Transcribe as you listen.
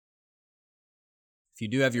If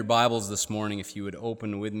you do have your Bibles this morning, if you would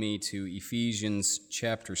open with me to Ephesians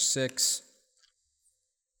chapter 6.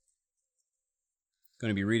 I'm going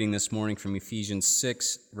to be reading this morning from Ephesians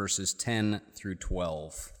 6, verses 10 through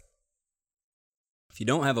 12. If you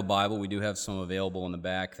don't have a Bible, we do have some available in the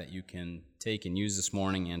back that you can take and use this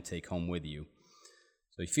morning and take home with you.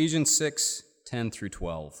 So Ephesians 6, 10 through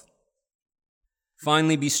 12.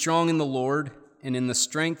 Finally, be strong in the Lord and in the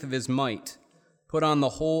strength of his might. Put on the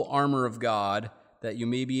whole armor of God, that you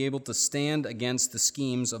may be able to stand against the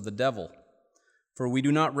schemes of the devil. For we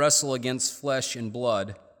do not wrestle against flesh and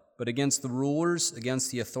blood, but against the rulers,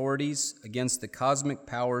 against the authorities, against the cosmic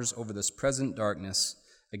powers over this present darkness,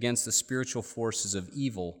 against the spiritual forces of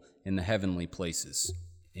evil in the heavenly places.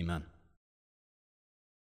 Amen.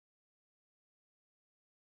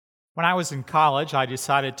 When I was in college, I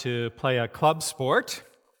decided to play a club sport.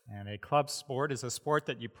 And a club sport is a sport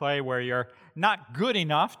that you play where you're not good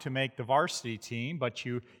enough to make the varsity team, but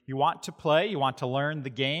you want to play, you want to learn the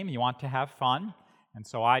game, you want to have fun. And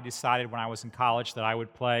so I decided when I was in college that I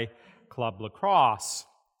would play club lacrosse.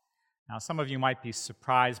 Now, some of you might be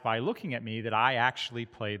surprised by looking at me that I actually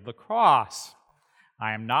played lacrosse.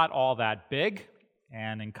 I am not all that big,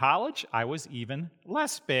 and in college, I was even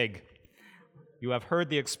less big. You have heard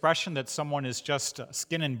the expression that someone is just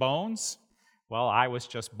skin and bones. Well, I was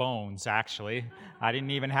just bones, actually. I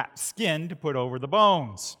didn't even have skin to put over the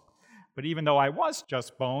bones. But even though I was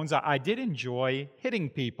just bones, I did enjoy hitting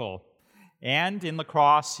people. And in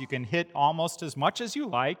lacrosse, you can hit almost as much as you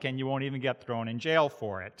like, and you won't even get thrown in jail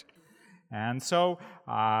for it. And so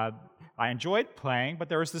I enjoyed playing, but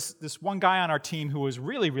there was this one guy on our team who was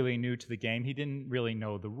really, really new to the game. He didn't really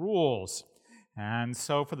know the rules. And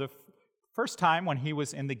so for the first time when he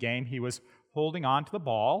was in the game, he was holding on to the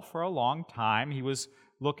ball for a long time. He was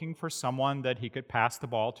looking for someone that he could pass the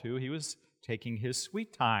ball to. He was taking his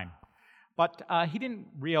sweet time. But he didn't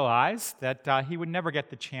realize that he would never get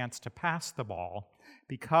the chance to pass the ball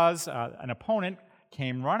because an opponent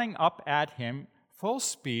came running up at him full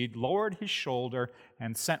speed, lowered his shoulder,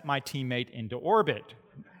 and sent my teammate into orbit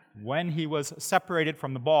when he was separated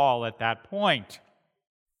from the ball at that point.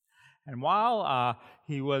 And while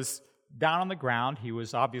he was down on the ground, he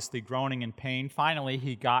was obviously groaning in pain. Finally,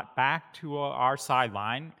 he got back to our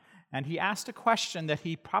sideline, and he asked a question that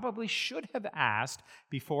he probably should have asked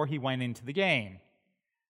before he went into the game.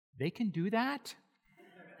 They can do that?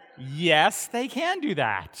 Yes, they can do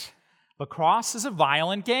that. Lacrosse is a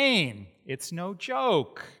violent game. It's no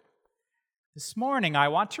joke. This morning, I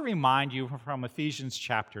want to remind you from Ephesians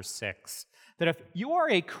chapter 6 that if you are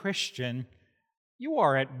a Christian, you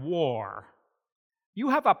are at war.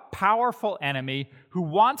 You have a powerful enemy who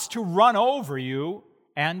wants to run over you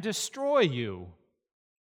and destroy you.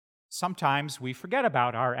 Sometimes we forget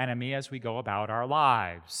about our enemy as we go about our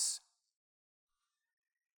lives.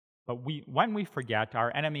 But when we forget,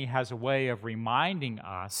 our enemy has a way of reminding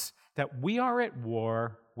us that we are at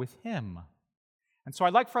war with him. And so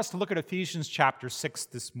I'd like for us to look at Ephesians chapter 6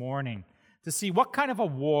 this morning to see what kind of a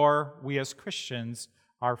war we as Christians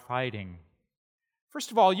are fighting. First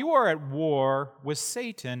of all, you are at war with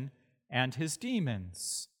Satan and his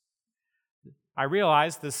demons. I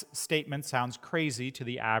realize this statement sounds crazy to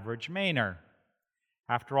the average Mainer.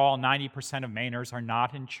 After all, 90% of Mainers are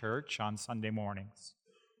not in church on Sunday mornings.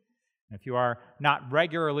 If you are not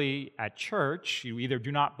regularly at church, you either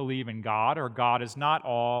do not believe in God or God is not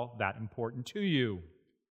all that important to you.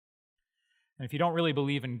 And if you don't really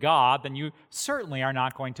believe in God, then you certainly are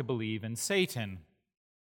not going to believe in Satan.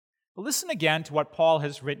 But listen again to what Paul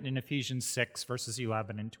has written in Ephesians 6, verses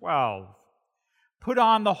 11 and 12. Put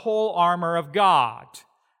on the whole armor of God,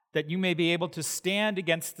 that you may be able to stand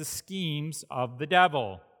against the schemes of the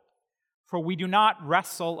devil. For we do not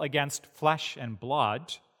wrestle against flesh and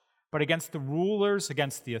blood, but against the rulers,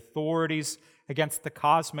 against the authorities, against the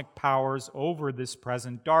cosmic powers over this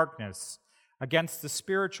present darkness, against the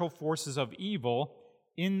spiritual forces of evil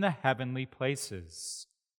in the heavenly places.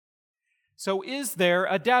 So is there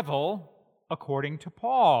a devil according to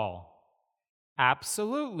Paul?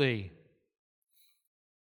 Absolutely.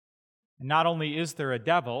 And not only is there a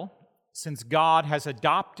devil, since God has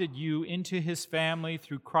adopted you into his family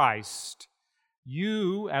through Christ,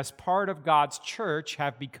 you, as part of God's church,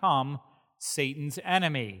 have become Satan's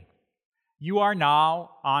enemy. You are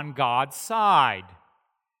now on God's side.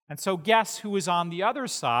 And so guess who is on the other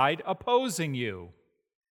side opposing you?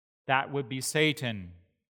 That would be Satan.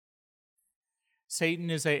 Satan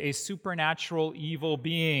is a supernatural evil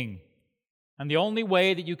being. And the only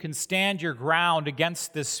way that you can stand your ground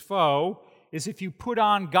against this foe is if you put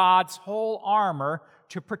on God's whole armor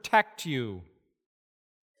to protect you.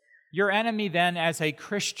 Your enemy then, as a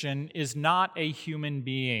Christian, is not a human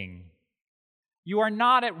being. You are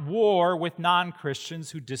not at war with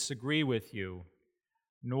non-Christians who disagree with you,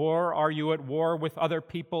 nor are you at war with other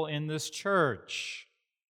people in this church.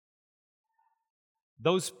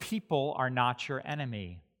 Those people are not your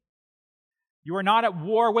enemy. You are not at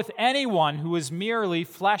war with anyone who is merely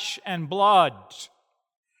flesh and blood.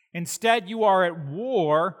 Instead, you are at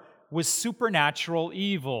war with supernatural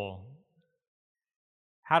evil.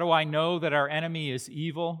 How do I know that our enemy is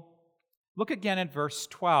evil? Look again at verse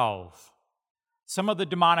 12. Some of the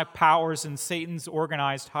demonic powers in Satan's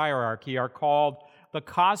organized hierarchy are called the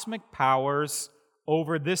cosmic powers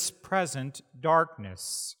over this present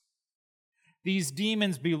darkness. These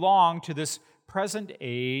demons belong to this present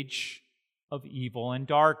age of evil and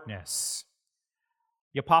darkness.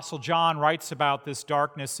 The Apostle John writes about this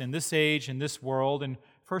darkness in this age, in this world, in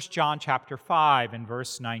 1 John chapter 5 and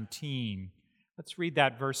verse 19. Let's read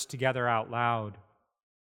that verse together out loud.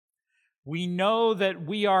 We know that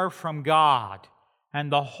we are from God,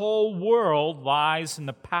 and the whole world lies in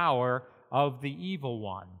the power of the evil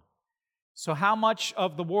one. So how much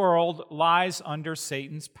of the world lies under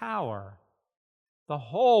Satan's power? The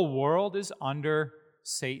whole world is under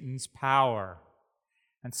Satan's power.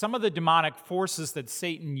 And some of the demonic forces that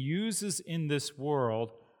Satan uses in this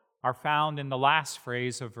world are found in the last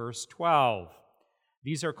phrase of verse 12.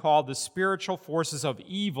 These are called the spiritual forces of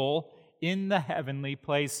evil in the heavenly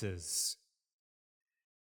places.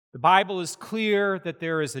 The Bible is clear that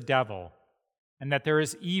there is a devil and that there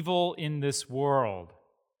is evil in this world.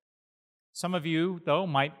 Some of you, though,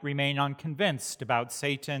 might remain unconvinced about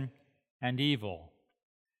Satan and evil.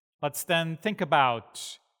 Let's then think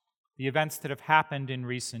about the events that have happened in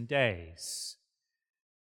recent days.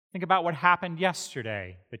 Think about what happened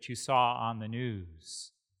yesterday that you saw on the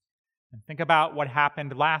news. And think about what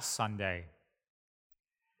happened last Sunday.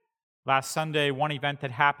 Last Sunday, one event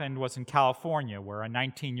that happened was in California, where a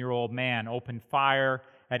 19-year-old man opened fire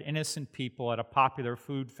at innocent people at a popular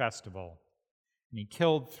food festival. And he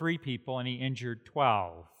killed 3 people and he injured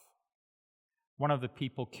 12. One of the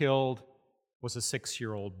people killed was a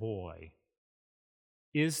 6-year-old boy.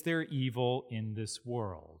 Is there evil in this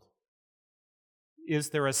world? Is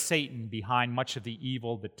there a Satan behind much of the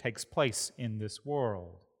evil that takes place in this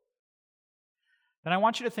world? Then I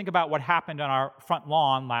want you to think about what happened on our front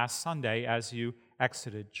lawn last Sunday as you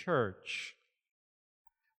exited church.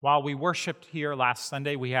 While we worshiped here last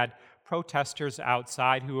Sunday, we had protesters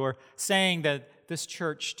outside who were saying that this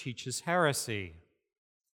church teaches heresy.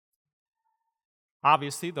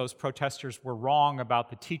 Obviously, those protesters were wrong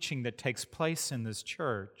about the teaching that takes place in this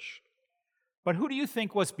church. But who do you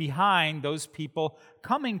think was behind those people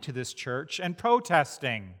coming to this church and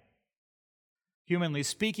protesting? Humanly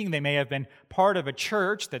speaking, they may have been part of a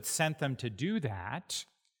church that sent them to do that.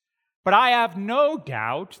 But I have no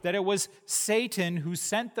doubt that it was Satan who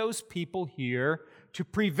sent those people here to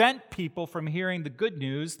prevent people from hearing the good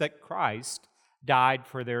news that Christ died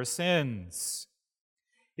for their sins.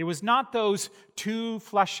 It was not those 2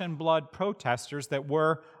 flesh and blood protesters that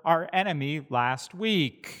were our enemy last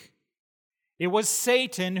week. It was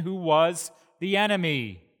Satan who was the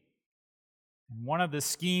enemy. And one of the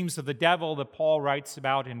schemes of the devil that Paul writes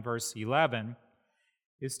about in verse 11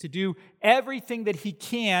 is to do everything that he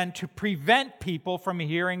can to prevent people from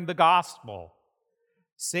hearing the gospel.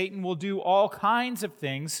 Satan will do all kinds of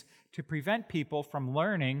things to prevent people from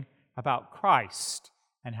learning about Christ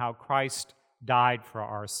and how Christ died for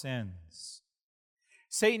our sins.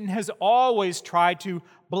 Satan has always tried to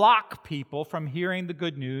block people from hearing the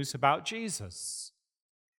good news about Jesus.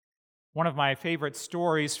 One of my favorite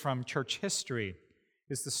stories from church history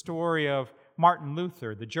is the story of Martin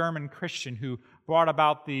Luther, the German Christian who brought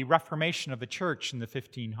about the Reformation of the church in the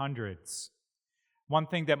 1500s. One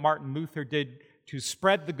thing that Martin Luther did to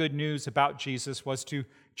spread the good news about Jesus was to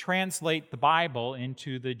translate the Bible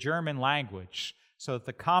into the German language so that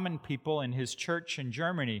the common people in his church in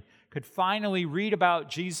Germany could finally read about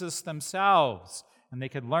Jesus themselves and they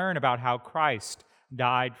could learn about how Christ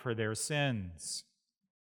died for their sins.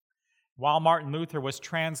 While Martin Luther was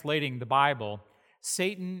translating the Bible,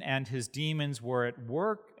 Satan and his demons were at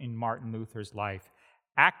work in Martin Luther's life,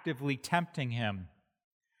 actively tempting him.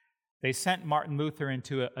 They sent Martin Luther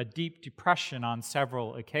into a deep depression on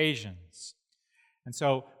several occasions. And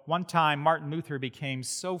so one time, Martin Luther became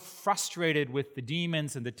so frustrated with the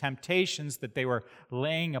demons and the temptations that they were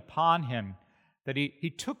laying upon him that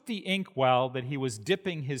he took the inkwell that he was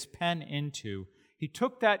dipping his pen into. He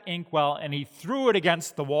took that inkwell and he threw it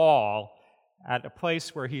against the wall at a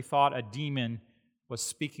place where he thought a demon was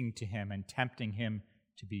speaking to him and tempting him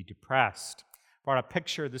to be depressed. brought a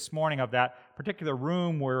picture this morning of that particular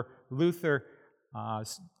room where Luther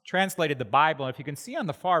translated the Bible. And if you can see on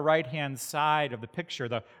the far right-hand side of the picture,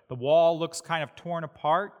 the wall looks kind of torn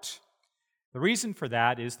apart. The reason for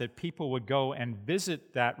that is that people would go and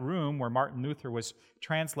visit that room where Martin Luther was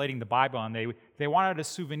translating the Bible, and they wanted a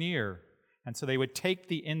souvenir. And so they would take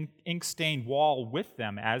the ink-stained wall with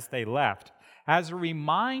them as they left, as a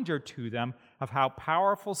reminder to them of how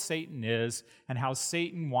powerful Satan is and how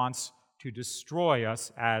Satan wants to destroy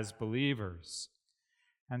us as believers.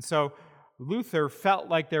 And so Luther felt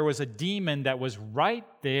like there was a demon that was right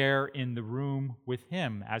there in the room with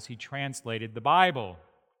him as he translated the Bible.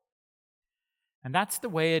 And that's the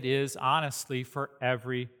way it is, honestly, for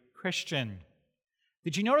every Christian.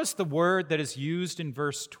 Did you notice the word that is used in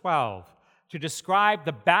verse 12 to describe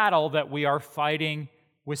the battle that we are fighting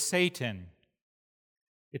with Satan?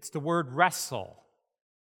 It's the word wrestle.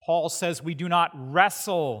 Paul says we do not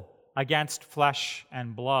wrestle against flesh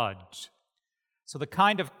and blood. So the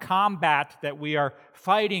kind of combat that we are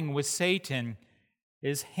fighting with Satan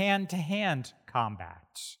is hand-to-hand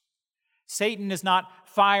combat. Satan is not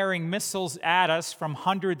firing missiles at us from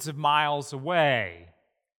hundreds of miles away.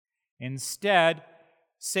 Instead,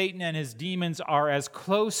 Satan and his demons are as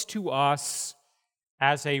close to us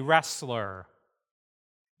as a wrestler.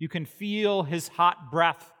 You can feel his hot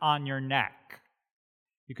breath on your neck.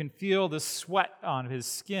 You can feel the sweat on his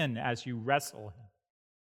skin as you wrestle him.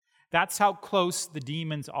 That's how close the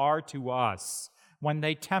demons are to us when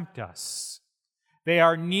they tempt us. They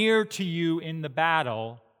are near to you in the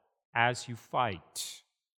battle as you fight.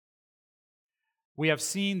 We have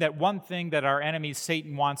seen that one thing that our enemy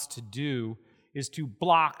Satan wants to do is to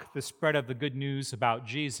block the spread of the good news about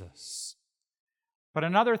Jesus. But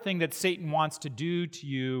another thing that Satan wants to do to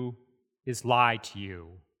you is lie to you.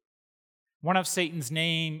 One of Satan's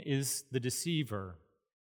name is the Deceiver.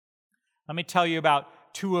 Let me tell you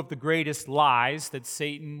about two of the greatest lies that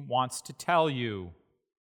Satan wants to tell you.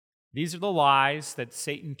 These are the lies that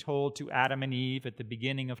Satan told to Adam and Eve at the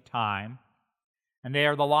beginning of time, and they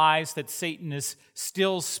are the lies that Satan is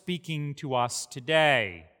still speaking to us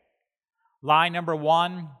today. Lie number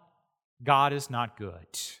 1, God is not good.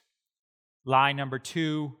 Lie number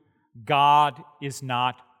 2, God is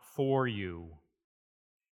not for you.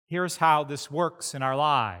 Here's how this works in our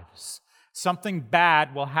lives. Something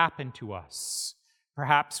bad will happen to us.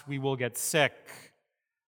 Perhaps we will get sick,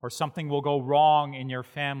 or something will go wrong in your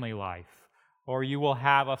family life, or you will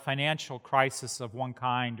have a financial crisis of one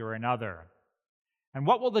kind or another. And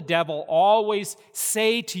what will the devil always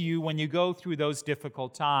say to you when you go through those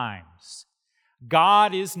difficult times?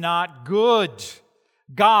 God is not good.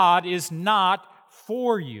 God is not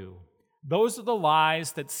for you. Those are the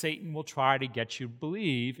lies that Satan will try to get you to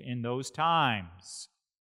believe in those times.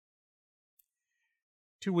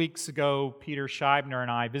 2 weeks ago, Peter Scheibner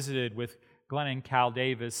and I visited with Glenn and Cal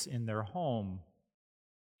Davis in their home.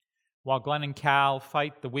 While Glenn and Cal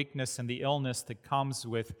fight the weakness and the illness that comes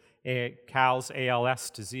with Cal's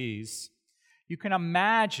ALS disease, you can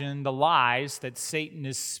imagine the lies that Satan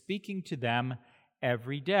is speaking to them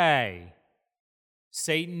every day.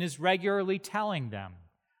 Satan is regularly telling them,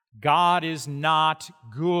 God is not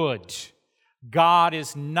good. God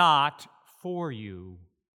is not for you.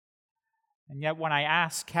 And yet when I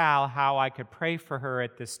asked Cal how I could pray for her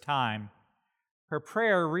at this time, her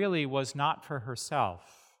prayer really was not for herself.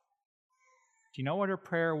 Do you know what her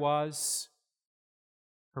prayer was?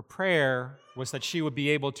 Her prayer was that she would be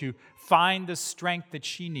able to find the strength that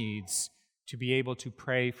she needs to be able to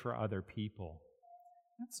pray for other people.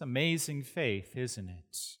 That's amazing faith, isn't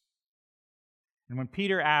it? And when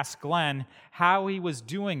Peter asked Glenn how he was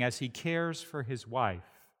doing as he cares for his wife,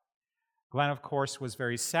 Glenn, of course, was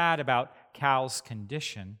very sad about Cal's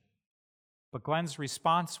condition, but Glenn's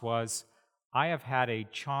response was, I have had a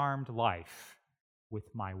charmed life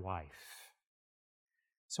with my wife.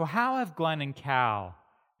 So how have Glenn and Cal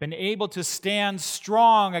been able to stand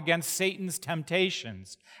strong against Satan's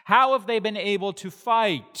temptations? How have they been able to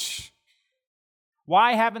fight?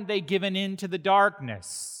 Why haven't they given in to the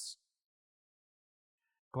darkness?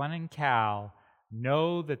 Glenn and Cal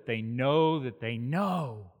know that they know that they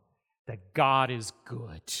know that God is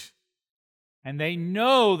good. And they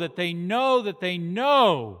know that they know that they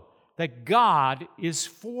know that God is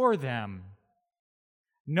for them.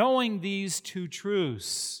 Knowing these two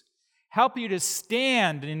truths help you to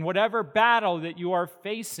stand in whatever battle that you are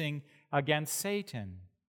facing against Satan.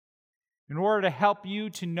 In order to help you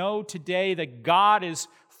to know today that God is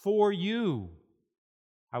for you,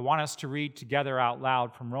 I want us to read together out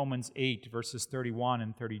loud from Romans 8, verses 31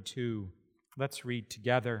 and 32. Let's read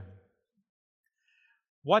together.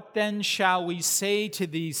 What then shall we say to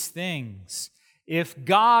these things? If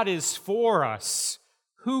God is for us,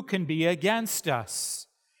 who can be against us?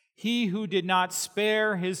 He who did not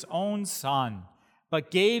spare his own Son,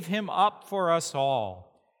 but gave him up for us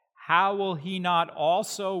all, how will he not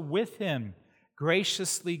also with him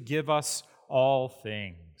graciously give us all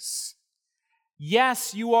things?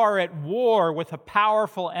 Yes, you are at war with a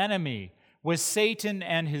powerful enemy, with Satan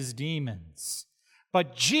and his demons.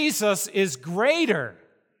 But Jesus is greater.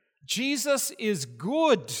 Jesus is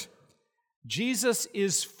good. Jesus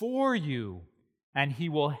is for you, and he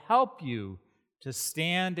will help you to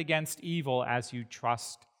stand against evil as you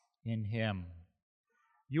trust in him.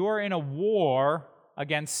 You are in a war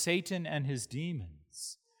against Satan and his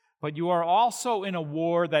demons, but you are also in a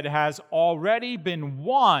war that has already been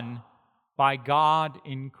won by God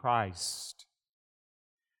in Christ.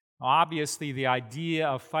 Obviously, the idea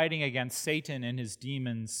of fighting against Satan and his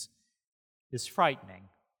demons is frightening.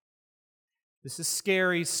 This is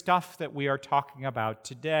scary stuff that we are talking about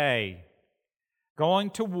today.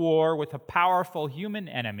 Going to war with a powerful human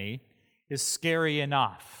enemy is scary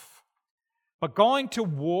enough. But going to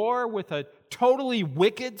war with a totally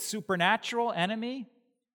wicked supernatural enemy,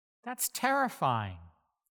 that's terrifying.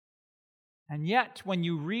 And yet, when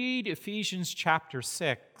you read Ephesians chapter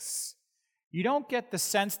 6, you don't get the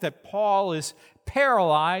sense that Paul is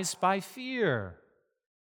paralyzed by fear.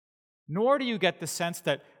 Nor do you get the sense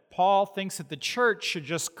that Paul thinks that the church should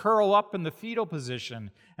just curl up in the fetal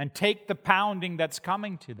position and take the pounding that's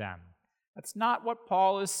coming to them. That's not what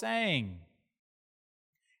Paul is saying.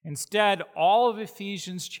 Instead, all of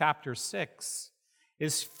Ephesians chapter 6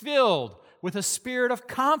 is filled with a spirit of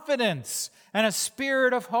confidence and a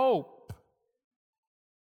spirit of hope.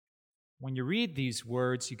 When you read these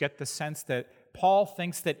words, you get the sense that Paul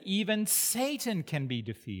thinks that even Satan can be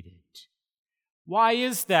defeated. Why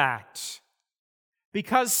is that?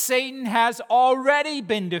 Because Satan has already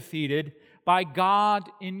been defeated by God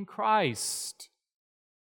in Christ.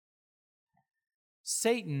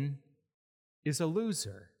 Satan is a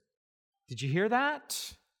loser. Did you hear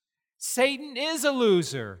that? Satan is a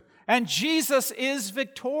loser, and Jesus is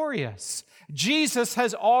victorious. Jesus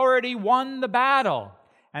has already won the battle,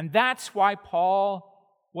 and that's why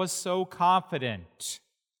Paul was so confident.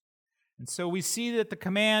 And so we see that the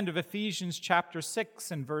command of Ephesians chapter 6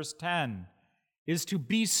 and verse 10 is to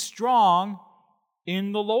be strong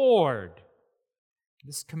in the Lord.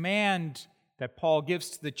 This command that Paul gives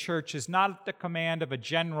to the church is not the command of a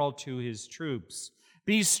general to his troops.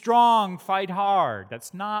 Be strong, fight hard.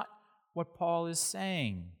 That's not what Paul is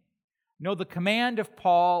saying. No, the command of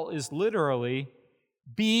Paul is literally,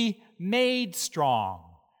 be made strong,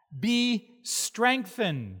 be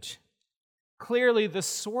strengthened. Clearly, the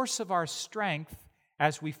source of our strength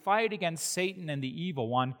as we fight against Satan and the evil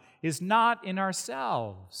one is not in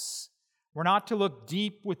ourselves. We're not to look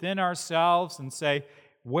deep within ourselves and say,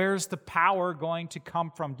 where's the power going to come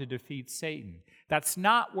from to defeat Satan? That's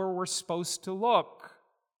not where we're supposed to look.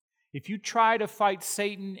 If you try to fight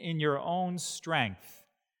Satan in your own strength,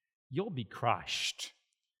 you'll be crushed.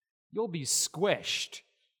 You'll be squished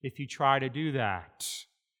if you try to do that.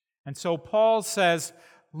 And so Paul says,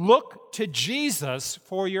 look to Jesus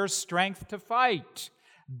for your strength to fight.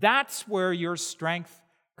 That's where your strength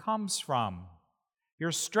comes from.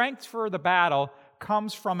 Your strength for the battle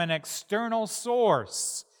comes from an external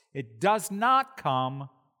source. It does not come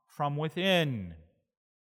from within.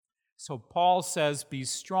 So Paul says, be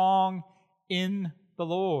strong in the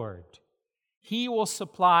Lord. He will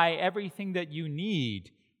supply everything that you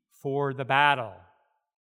need for the battle.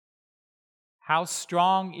 How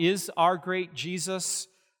strong is our great Jesus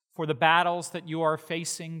for the battles that you are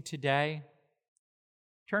facing today?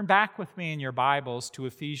 Turn back with me in your Bibles to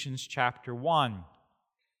Ephesians chapter 1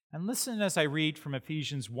 and listen as I read from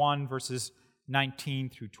Ephesians 1 verses 19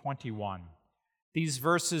 through 21. These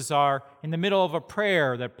verses are in the middle of a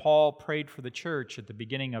prayer that Paul prayed for the church at the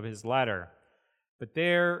beginning of his letter. But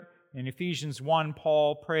there in Ephesians 1,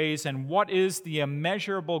 Paul prays, and what is the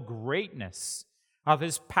immeasurable greatness of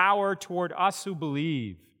his power toward us who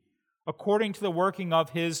believe, according to the working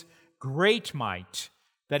of his great might,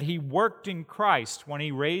 that he worked in Christ when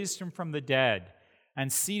he raised him from the dead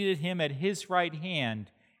and seated him at his right hand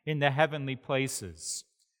in the heavenly places,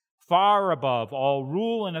 far above all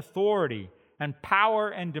rule and authority and power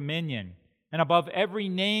and dominion, and above every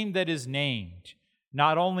name that is named,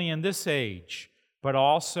 not only in this age, but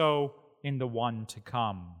also in the one to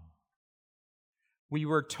come. We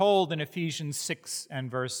were told in Ephesians 6 and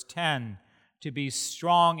verse 10 to be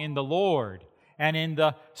strong in the Lord and in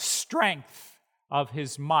the strength of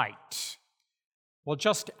his might. Well,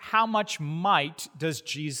 just how much might does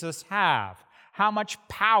Jesus have? How much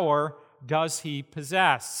power does he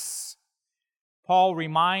possess? Paul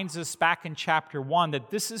reminds us back in chapter 1 that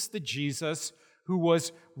this is the Jesus who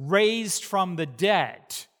was raised from the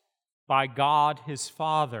dead by God his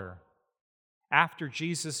Father after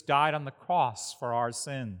Jesus died on the cross for our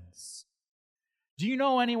sins. Do you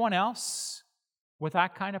know anyone else with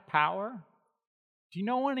that kind of power? Do you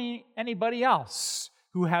know anybody else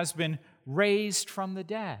who has been raised from the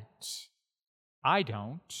dead? I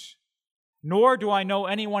don't. Nor do I know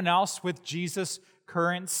anyone else with Jesus'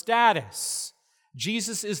 current status.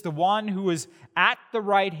 Jesus is the one who is at the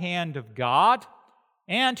right hand of God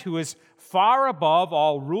and who is far above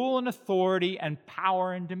all rule and authority and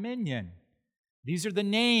power and dominion. These are the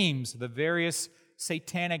names of the various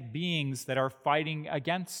satanic beings that are fighting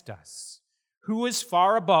against us. Who is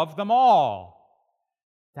far above them all?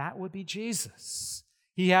 That would be Jesus.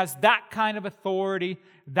 He has that kind of authority,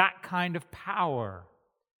 that kind of power.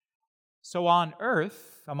 So on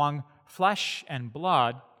earth, among flesh and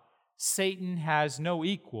blood, Satan has no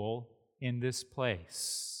equal in this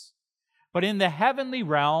place. But in the heavenly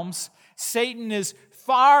realms, Satan is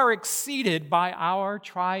far exceeded by our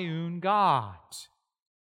triune God.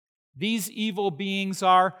 These evil beings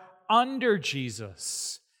are under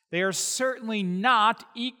Jesus. They are certainly not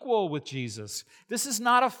equal with Jesus. This is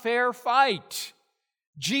not a fair fight.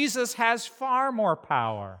 Jesus has far more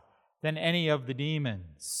power than any of the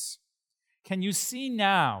demons. Can you see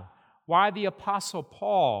now why the Apostle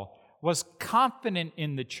Paul was confident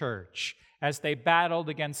in the church as they battled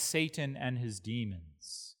against Satan and his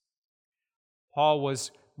demons? Paul was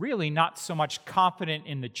really not so much confident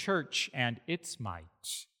in the church and its might.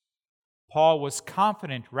 Paul was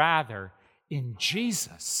confident, rather, in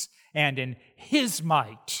Jesus and in his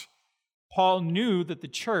might. Paul knew that the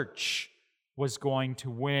church was going to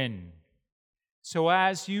win. So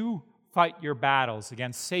as you fight your battles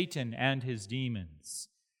against Satan and his demons,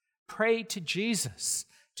 pray to Jesus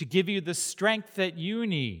to give you the strength that you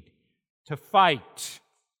need to fight.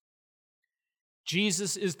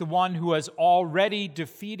 Jesus is the one who has already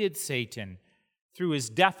defeated Satan through his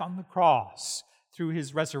death on the cross, through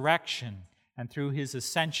his resurrection, and through his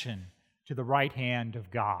ascension to the right hand of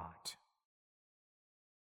God.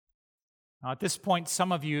 Now, at this point,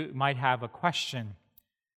 some of you might have a question.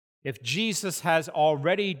 If Jesus has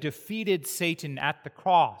already defeated Satan at the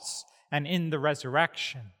cross and in the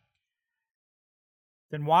resurrection,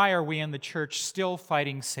 then why are we in the church still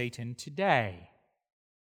fighting Satan today?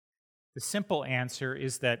 The simple answer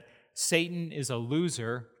is that Satan is a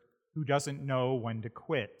loser who doesn't know when to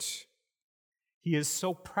quit. He is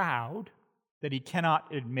so proud that he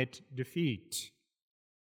cannot admit defeat.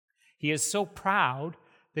 He is so proud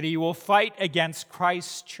that he will fight against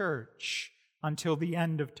Christ's church until the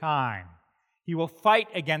end of time. He will fight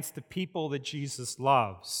against the people that Jesus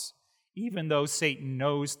loves, even though Satan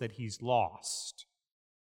knows that he's lost.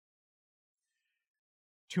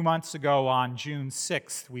 2 months ago, on June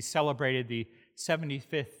 6th, we celebrated the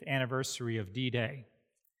 75th anniversary of D-Day,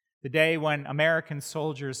 the day when American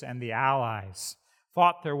soldiers and the Allies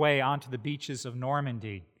fought their way onto the beaches of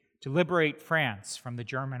Normandy to liberate France from the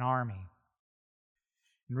German army.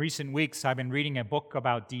 In recent weeks, I've been reading a book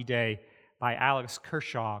about D-Day by Alex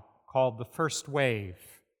Kershaw called The First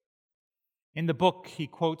Wave. In the book, he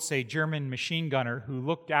quotes a German machine gunner who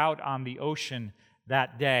looked out on the ocean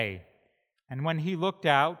that day. And when he looked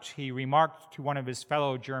out, he remarked to one of his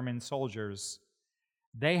fellow German soldiers,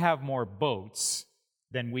 "They have more boats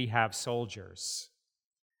than we have soldiers."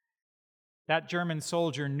 That German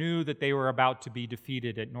soldier knew that they were about to be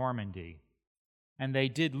defeated at Normandy, and they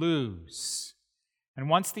did lose. And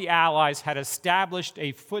once the Allies had established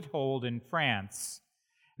a foothold in France,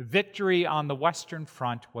 victory on the Western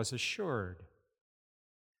Front was assured.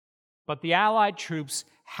 But the Allied troops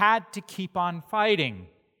had to keep on fighting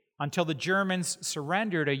until the Germans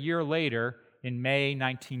surrendered a year later in May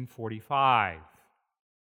 1945.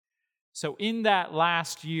 So in that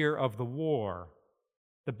last year of the war,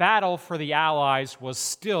 the battle for the Allies was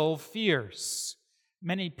still fierce.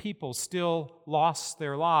 Many people still lost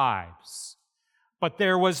their lives. But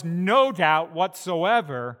there was no doubt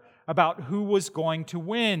whatsoever about who was going to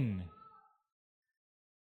win.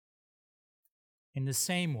 In the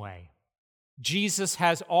same way, Jesus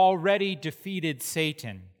has already defeated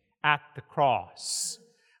Satan at the cross.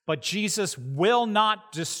 But Jesus will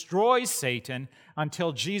not destroy Satan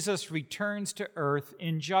until Jesus returns to earth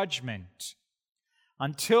in judgment.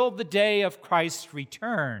 Until the day of Christ's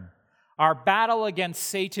return, our battle against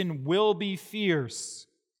Satan will be fierce,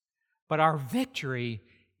 but our victory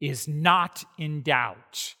is not in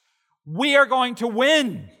doubt. We are going to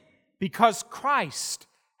win because Christ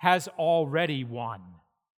has already won.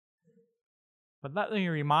 But let me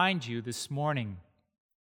remind you this morning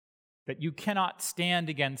that you cannot stand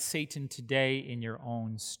against Satan today in your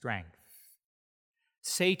own strength.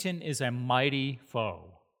 Satan is a mighty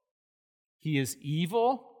foe. He is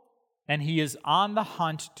evil, and he is on the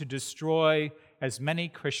hunt to destroy as many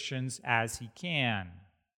Christians as he can.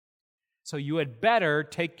 So you had better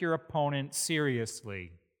take your opponent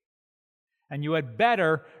seriously. And you had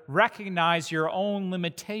better recognize your own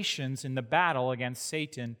limitations in the battle against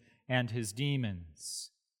Satan and his demons.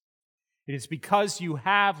 It is because you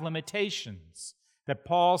have limitations that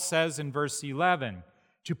Paul says in verse 11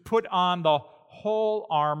 to put on the whole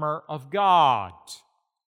armor of God.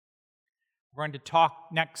 We're going to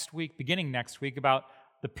talk beginning next week, about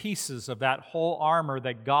the pieces of that whole armor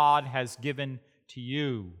that God has given to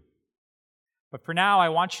you. But for now, I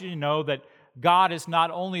want you to know that God is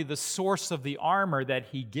not only the source of the armor that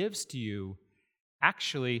he gives to you,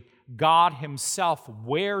 actually, God himself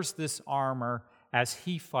wears this armor as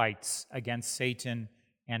he fights against Satan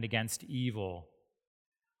and against evil.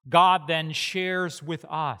 God then shares with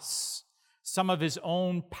us some of his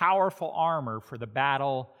own powerful armor for the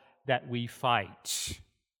battle that we fight.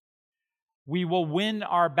 We will win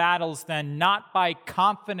our battles then not by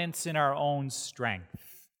confidence in our own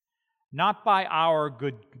strength, not by our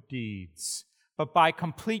good deeds, but by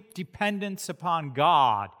complete dependence upon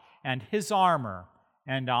God and his armor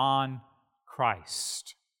and on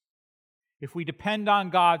Christ. If we depend on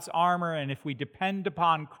God's armor and if we depend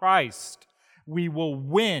upon Christ, we will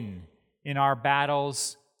win in our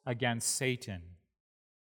battles against Satan.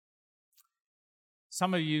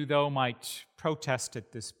 Some of you, though, might protest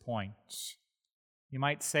at this point. You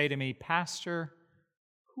might say to me, Pastor,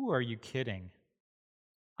 who are you kidding?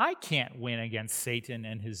 I can't win against Satan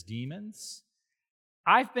and his demons.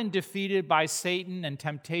 I've been defeated by Satan and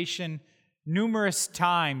temptation numerous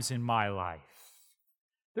times in my life.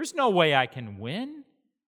 There's no way I can win.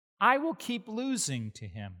 I will keep losing to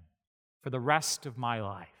him for the rest of my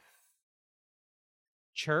life.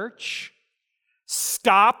 Church,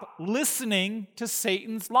 stop listening to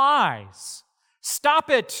Satan's lies. Stop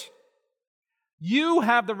it. You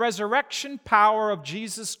have the resurrection power of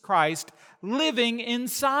Jesus Christ living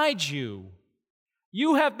inside you.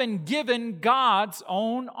 You have been given God's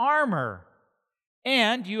own armor,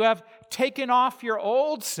 and you have taken off your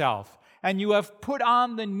old self, and you have put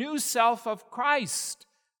on the new self of Christ,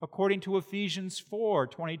 according to Ephesians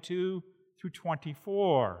 4:22 through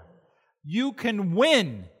 24. You can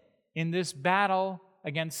win in this battle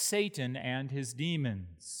against Satan and his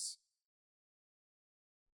demons.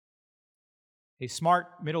 A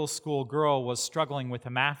smart middle school girl was struggling with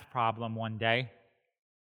a math problem one day,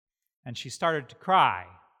 and she started to cry.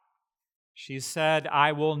 She said,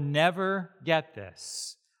 "I will never get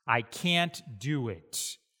this. I can't do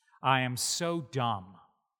it. I am so dumb."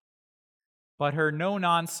 But her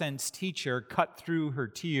no-nonsense teacher cut through her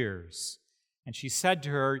tears, and she said to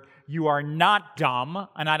her, "You are not dumb,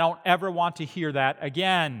 and I don't ever want to hear that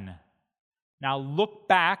again. Now look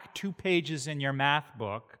back 2 pages in your math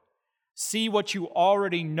book, see what you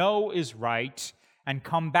already know is right, and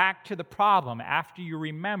come back to the problem after you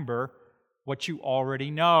remember what you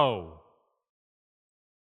already know."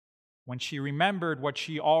 When she remembered what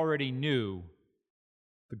she already knew,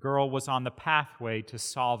 the girl was on the pathway to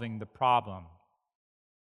solving the problem.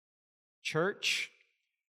 Church,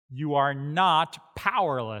 you are not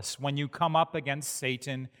powerless when you come up against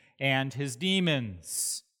Satan and his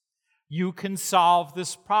demons. You can solve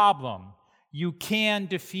this problem. You can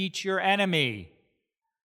defeat your enemy.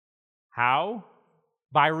 How?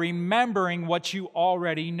 By remembering what you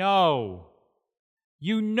already know.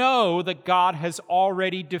 You know that God has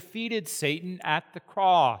already defeated Satan at the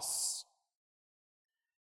cross.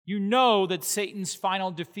 You know that Satan's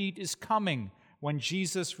final defeat is coming when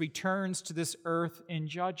Jesus returns to this earth in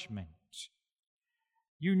judgment.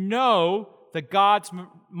 You know that God's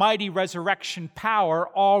mighty resurrection power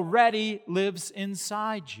already lives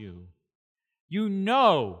inside you. You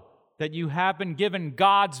know that you have been given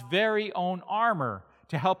God's very own armor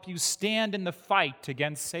to help you stand in the fight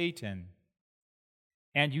against Satan.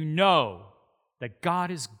 And you know that God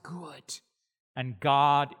is good and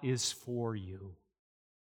God is for you.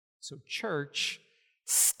 So, church,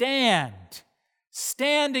 stand.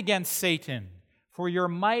 Stand against Satan, for your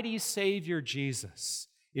mighty Savior Jesus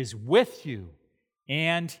is with you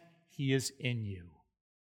and he is in you.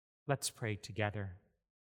 Let's pray together.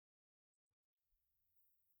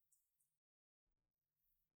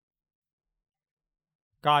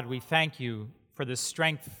 God, we thank you for the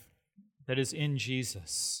strength that is in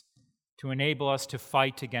Jesus to enable us to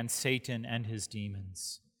fight against Satan and his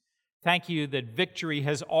demons. Thank you that victory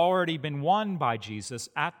has already been won by Jesus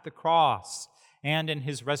at the cross and in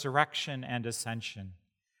his resurrection and ascension.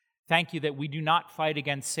 Thank you that we do not fight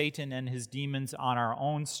against Satan and his demons on our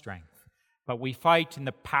own strength, but we fight in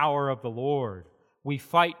the power of the Lord. We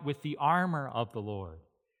fight with the armor of the Lord.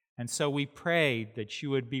 And so we pray that you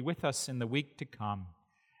would be with us in the week to come.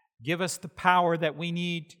 Give us the power that we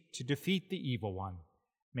need to defeat the evil one.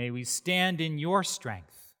 May we stand in your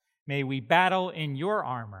strength. May we battle in your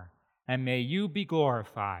armor. And may you be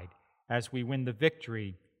glorified as we win the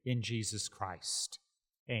victory in Jesus Christ.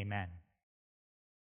 Amen.